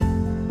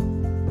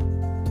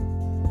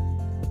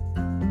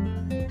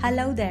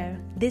Hello there,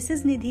 this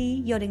is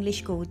Nidhi, your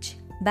English coach,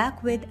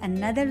 back with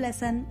another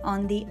lesson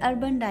on the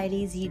Urban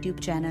Diaries YouTube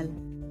channel.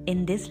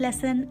 In this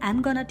lesson, I'm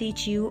gonna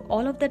teach you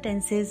all of the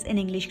tenses in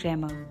English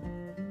grammar.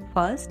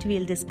 First,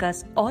 we'll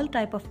discuss all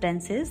type of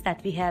tenses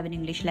that we have in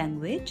English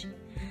language.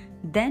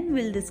 Then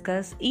we'll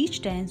discuss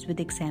each tense with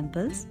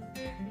examples.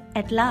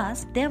 At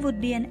last, there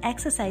would be an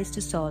exercise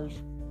to solve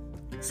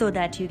so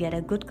that you get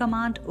a good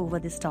command over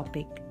this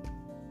topic.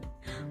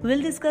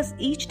 We'll discuss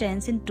each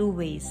tense in two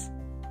ways.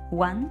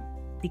 One,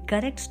 the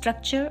correct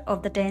structure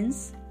of the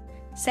tense.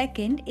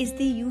 Second is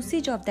the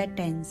usage of that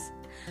tense.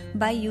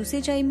 By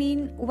usage, I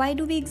mean why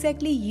do we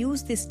exactly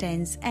use this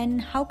tense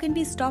and how can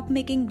we stop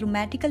making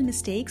grammatical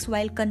mistakes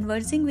while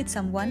conversing with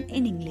someone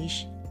in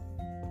English.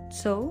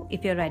 So,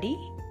 if you're ready,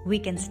 we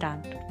can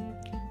start.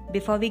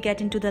 Before we get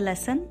into the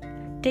lesson,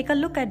 take a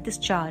look at this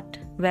chart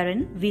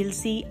wherein we'll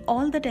see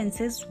all the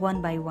tenses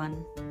one by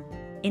one.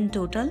 In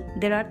total,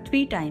 there are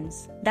 3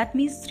 times, that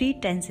means 3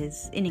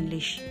 tenses in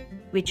English,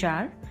 which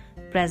are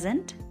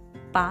present,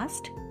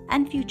 past,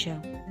 and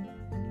future.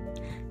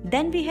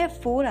 Then we have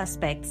 4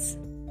 aspects: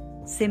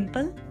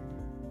 simple,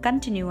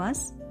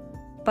 continuous,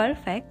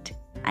 perfect,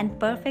 and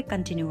perfect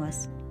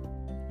continuous.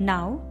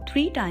 Now,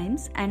 3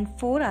 times and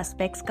 4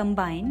 aspects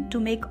combine to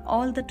make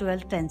all the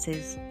 12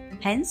 tenses.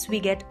 Hence, we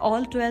get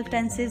all 12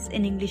 tenses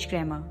in English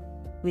grammar,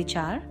 which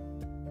are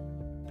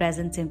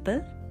present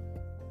simple,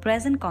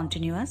 present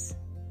continuous,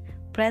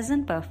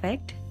 present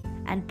perfect,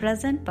 and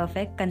present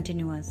perfect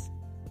continuous.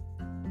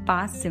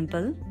 Past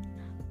simple,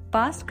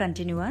 past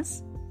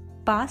continuous,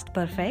 past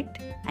perfect,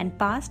 and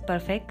past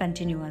perfect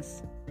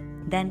continuous.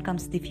 Then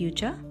comes the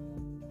future,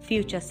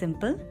 future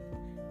simple,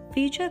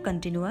 future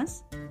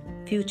continuous,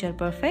 future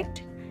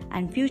perfect,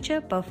 and future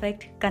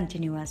perfect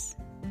continuous.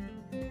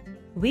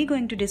 We're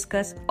going to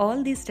discuss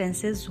all these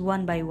tenses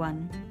one by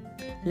one.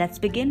 Let's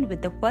begin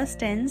with the first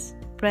tense,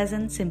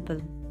 present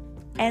simple.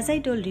 As I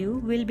told you,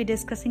 we'll be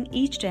discussing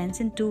each tense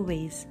in 2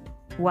 ways.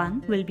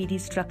 One will be the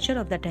structure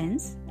of the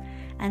tense,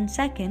 and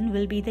second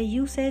will be the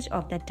usage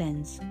of that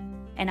tense.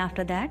 And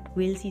after that,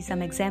 we'll see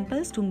some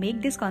examples to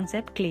make this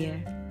concept clear.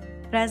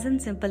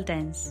 Present simple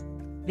tense,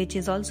 which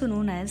is also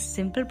known as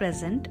simple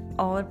present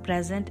or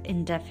present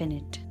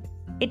indefinite.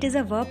 It is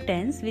a verb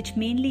tense which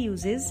mainly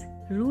uses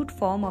root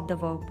form of the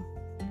verb.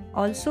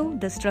 Also,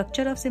 the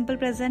structure of simple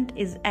present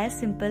is as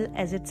simple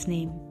as its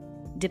name.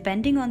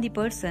 Depending on the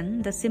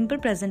person, the simple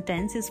present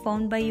tense is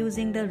formed by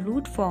using the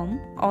root form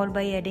or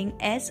by adding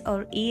s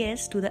or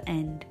es to the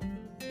end.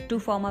 To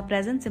form a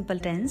present simple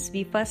tense,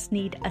 we first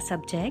need a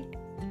subject,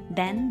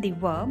 then the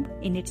verb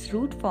in its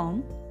root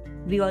form.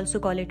 We also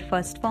call it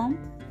first form.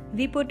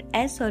 We put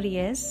s or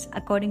es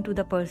according to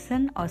the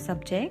person or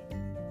subject,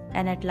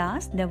 and at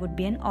last there would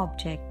be an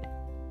object.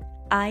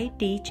 I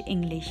teach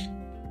English.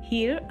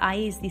 Here I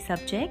is the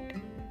subject,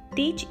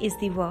 teach is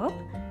the verb,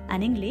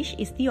 and English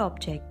is the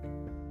object.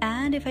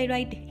 And if I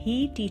write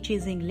he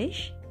teaches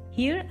English,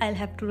 here I'll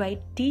have to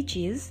write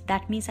teaches,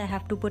 that means I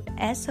have to put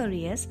s or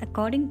es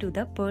according to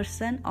the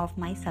person of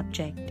my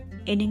subject.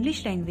 In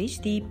English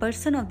language, the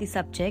person of the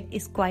subject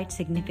is quite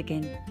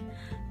significant,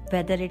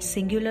 whether it's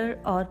singular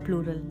or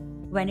plural.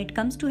 When it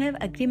comes to have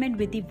agreement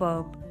with the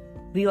verb,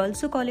 we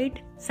also call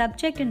it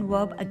subject and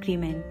verb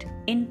agreement.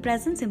 In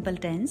present simple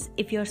tense,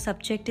 if your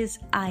subject is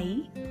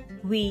I,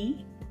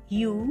 we,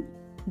 you,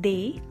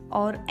 they,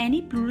 or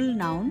any plural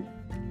noun,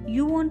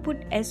 you won't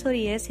put s or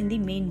es in the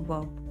main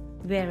verb.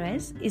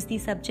 Whereas, if the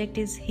subject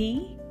is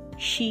he,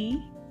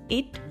 she,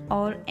 it,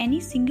 or any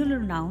singular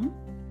noun,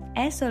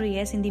 s or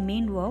es in the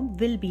main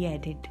verb will be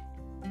added.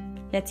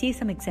 Let's see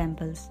some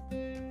examples.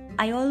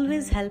 I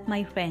always help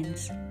my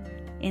friends.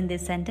 In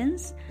this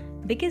sentence,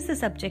 because the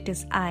subject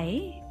is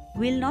I,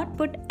 we'll not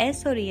put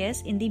s or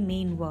es in the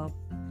main verb.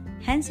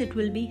 Hence, it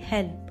will be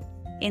help.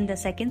 In the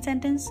second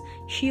sentence,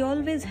 she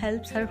always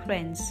helps her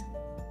friends.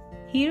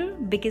 Here,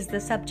 because the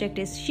subject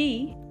is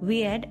she,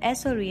 we add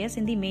s or es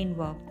in the main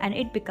verb and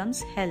it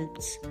becomes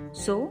helps.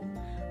 So,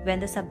 when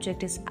the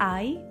subject is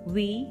I,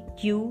 we,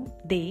 you,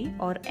 they,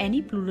 or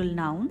any plural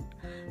noun,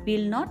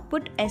 we'll not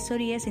put s or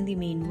es in the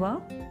main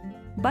verb.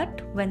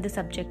 But when the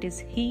subject is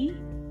he,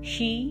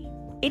 she,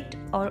 it,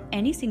 or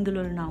any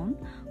singular noun,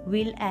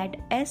 we'll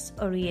add s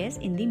or es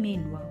in the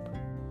main verb.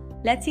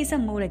 Let's see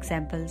some more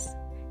examples.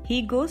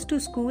 He goes to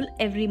school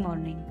every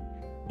morning.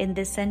 In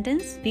this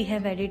sentence, we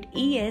have added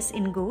es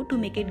in go to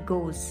make it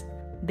goes,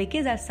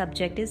 because our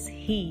subject is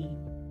he.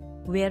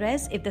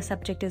 Whereas if the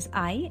subject is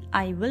I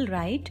will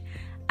write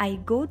I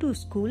go to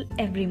school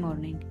every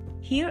morning.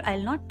 Here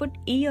I'll not put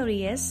e or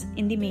es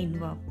in the main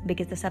verb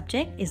because the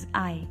subject is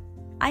I.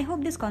 I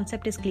hope this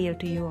concept is clear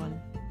to you all.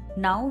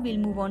 Now we'll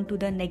move on to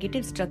the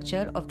negative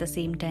structure of the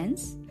same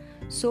tense.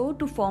 So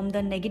to form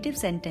the negative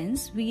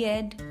sentence, we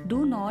add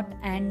do not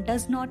and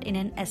does not in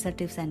an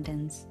assertive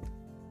sentence.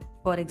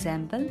 For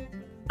example,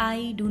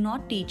 I do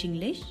not teach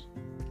English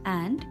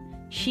and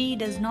she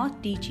does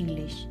not teach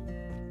English.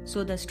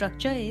 So the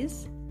structure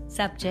is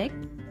subject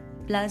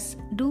plus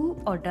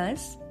do or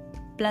does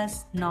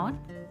plus not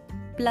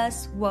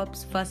plus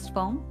verb's first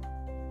form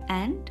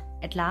and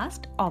at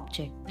last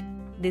object.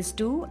 This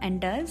do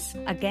and does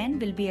again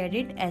will be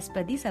added as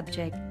per the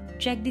subject.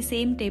 Check the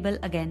same table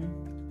again.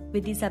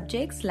 With the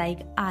subjects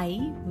like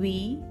I,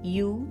 we,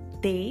 you,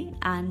 they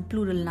and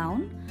plural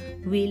noun,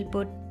 we'll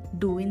put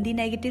do in the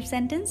negative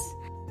sentence.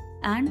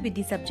 And with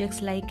the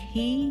subjects like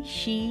he,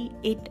 she,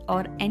 it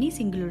or any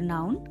singular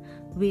noun,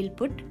 we'll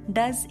put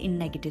does in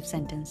negative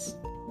sentence.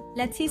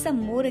 Let's see some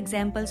more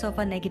examples of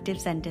a negative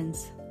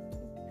sentence.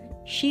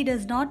 She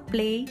does not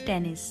play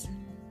tennis.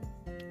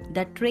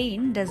 The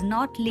train does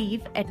not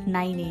leave at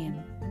 9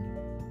 a.m.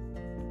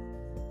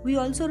 We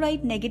also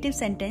write negative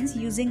sentence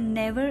using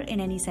never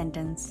in any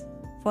sentence.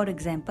 For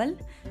example,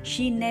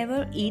 she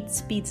never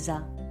eats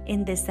pizza.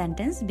 In this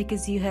sentence,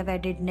 because you have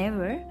added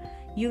never,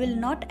 you will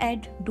not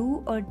add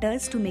do or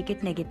does to make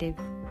it negative.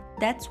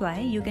 That's why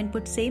you can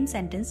put same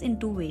sentence in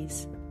two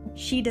ways.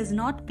 She does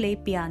not play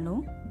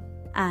piano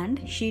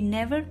and she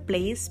never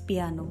plays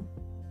piano.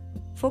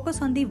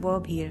 Focus on the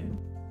verb here.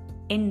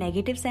 In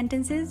negative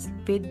sentences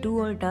with do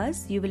or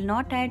does, you will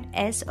not add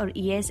s or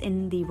es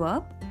in the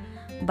verb,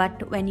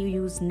 but when you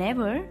use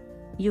never,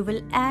 you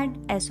will add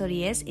s or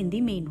es in the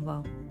main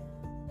verb.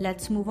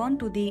 Let's move on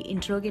to the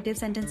interrogative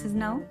sentences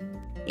now.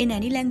 In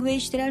any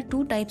language, there are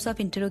two types of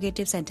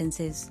interrogative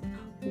sentences.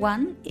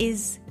 One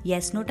is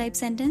yes-no type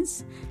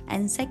sentence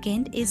and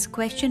second is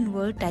question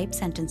word type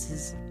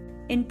sentences.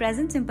 In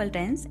present simple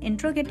tense,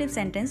 interrogative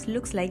sentence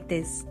looks like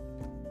this.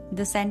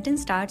 The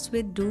sentence starts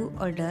with do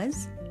or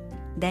does,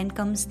 then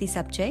comes the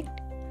subject,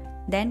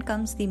 then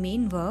comes the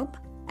main verb,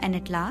 and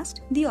at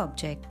last the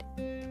object.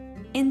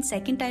 In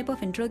second type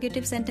of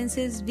interrogative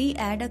sentences, we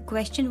add a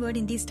question word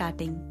in the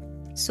starting.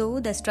 So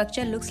the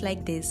structure looks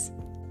like this.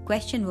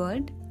 Question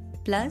word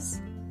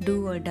plus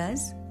do or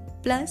does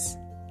plus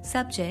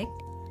subject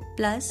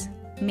plus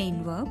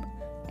main verb,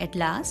 at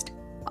last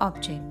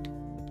object.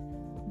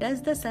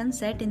 Does the sun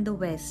set in the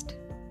west?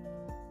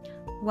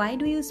 Why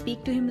do you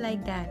speak to him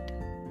like that?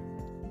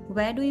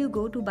 Where do you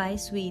go to buy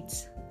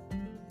sweets?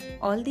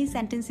 All these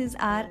sentences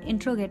are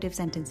interrogative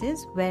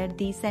sentences where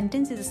the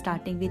sentence is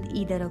starting with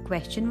either a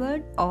question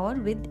word or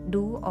with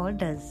do or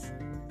does.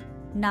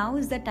 Now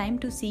is the time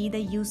to see the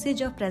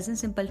usage of present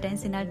simple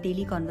tense in our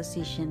daily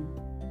conversation.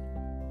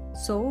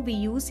 So we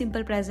use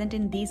simple present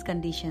in these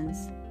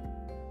conditions.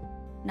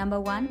 Number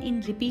 1,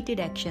 in repeated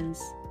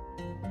actions.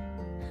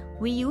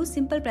 We use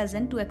simple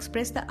present to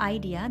express the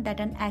idea that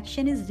an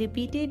action is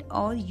repeated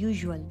or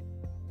usual.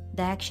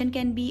 The action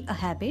can be a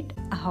habit,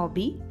 a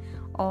hobby,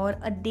 or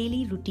a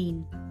daily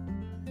routine.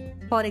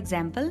 For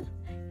example,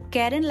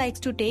 Karen likes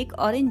to take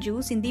orange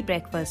juice in the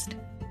breakfast.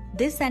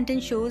 This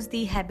sentence shows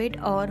the habit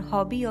or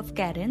hobby of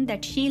Karen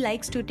that she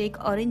likes to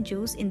take orange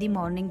juice in the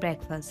morning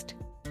breakfast.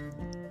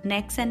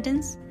 Next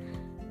sentence,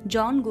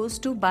 John goes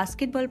to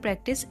basketball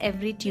practice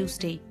every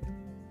Tuesday.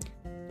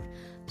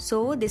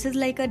 So this is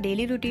like a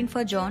daily routine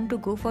for John to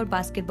go for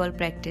basketball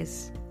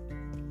practice.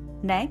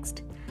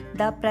 Next,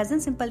 the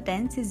present simple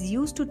tense is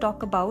used to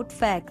talk about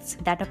facts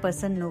that a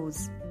person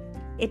knows.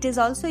 It is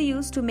also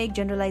used to make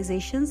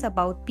generalizations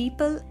about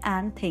people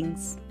and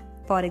things.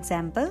 For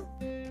example,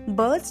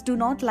 birds do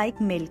not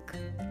like milk.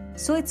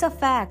 So it's a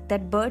fact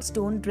that birds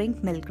don't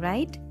drink milk,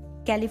 right?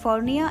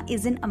 California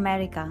is in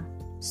America.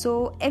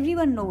 So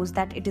everyone knows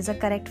that it is a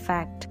correct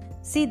fact.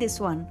 See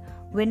this one.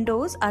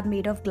 Windows are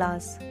made of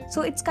glass.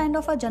 So it's kind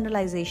of a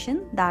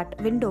generalization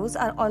that windows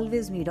are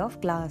always made of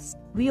glass.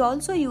 We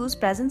also use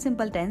present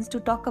simple tense to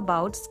talk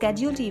about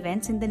scheduled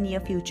events in the near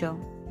future.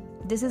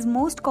 This is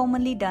most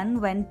commonly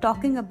done when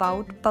talking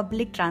about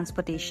public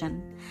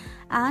transportation,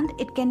 and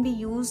it can be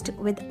used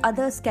with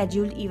other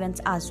scheduled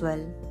events as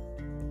well.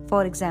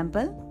 For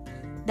example,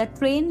 the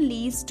train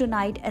leaves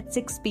tonight at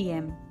 6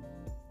 p.m.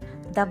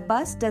 The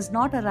bus does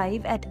not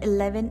arrive at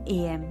 11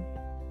 a.m.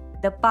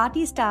 The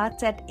party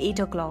starts at 8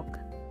 o'clock.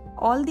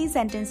 All these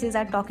sentences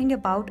are talking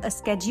about a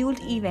scheduled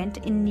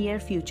event in near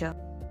future.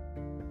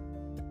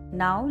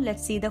 Now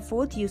let's see the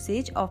fourth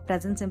usage of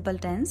present simple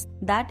tense,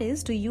 that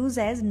is to use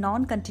as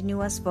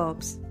non-continuous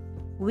verbs.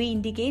 We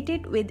indicate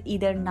it with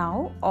either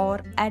now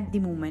or at the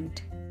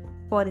moment.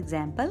 For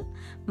example,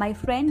 my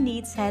friend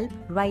needs help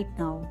right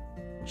now.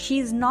 She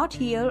is not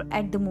here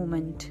at the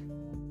moment.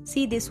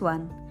 See this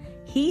one.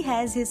 He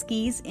has his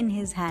keys in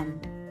his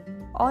hand.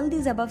 All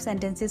these above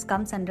sentences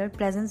comes under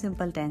present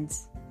simple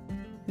tense.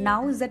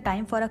 Now is the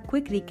time for a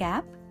quick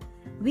recap.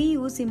 We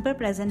use simple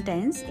present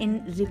tense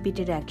in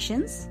repeated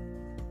actions,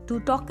 to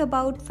talk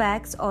about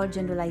facts or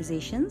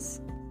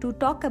generalizations, to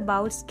talk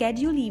about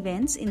scheduled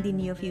events in the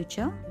near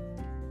future,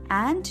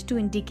 and to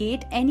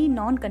indicate any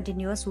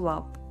non-continuous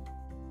verb.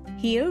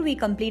 Here we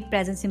complete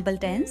present simple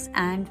tense,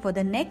 and for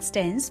the next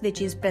tense,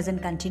 which is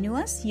present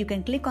continuous, you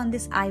can click on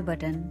this I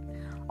button.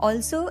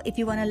 Also, if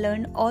you want to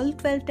learn all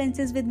 12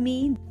 tenses with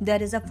me,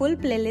 there is a full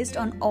playlist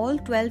on all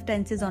 12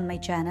 tenses on my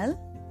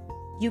channel.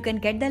 You can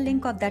get the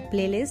link of that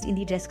playlist in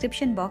the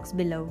description box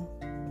below.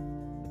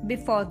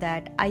 Before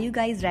that, are you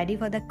guys ready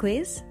for the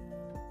quiz?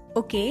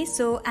 Okay,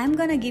 so I'm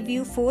gonna give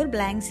you 4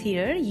 blanks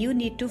here. You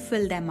need to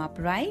fill them up,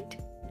 right?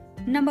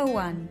 Number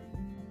 1.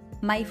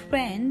 My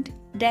friend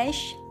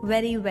dash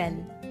very well.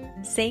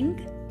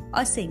 Sing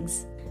or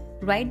sings.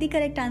 Write the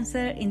correct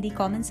answer in the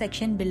comment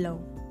section below.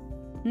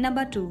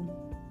 Number 2.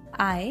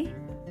 I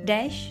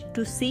dash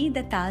to see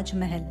the Taj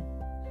Mahal.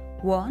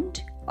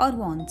 Want or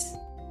wants.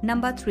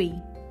 Number 3.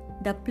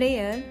 The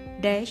player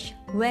dash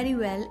very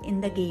well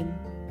in the game.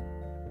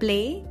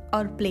 Play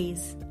or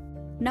plays.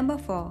 Number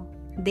 4.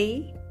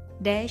 They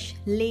dash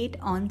late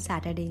on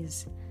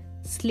Saturdays.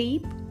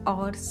 Sleep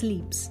or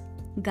sleeps.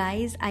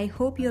 Guys, I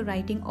hope you're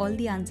writing all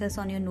the answers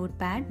on your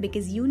notepad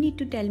because you need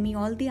to tell me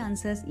all the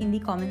answers in the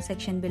comment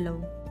section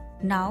below.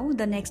 Now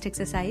the next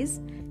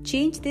exercise,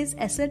 change this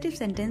assertive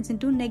sentence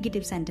into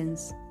negative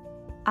sentence.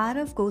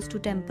 Arav goes to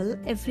temple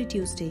every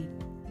Tuesday.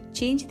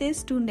 Change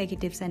this to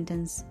negative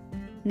sentence.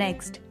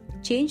 Next,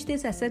 change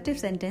this assertive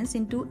sentence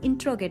into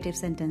interrogative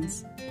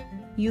sentence.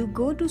 You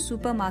go to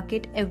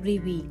supermarket every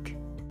week.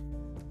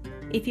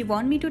 If you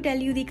want me to tell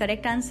you the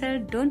correct answer,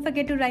 don't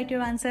forget to write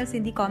your answers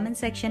in the comment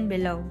section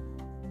below.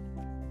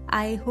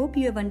 I hope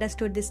you have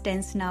understood this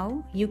tense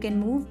now. You can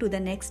move to the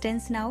next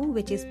tense now,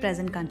 which is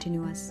present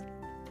continuous.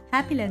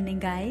 Happy learning,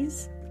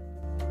 guys!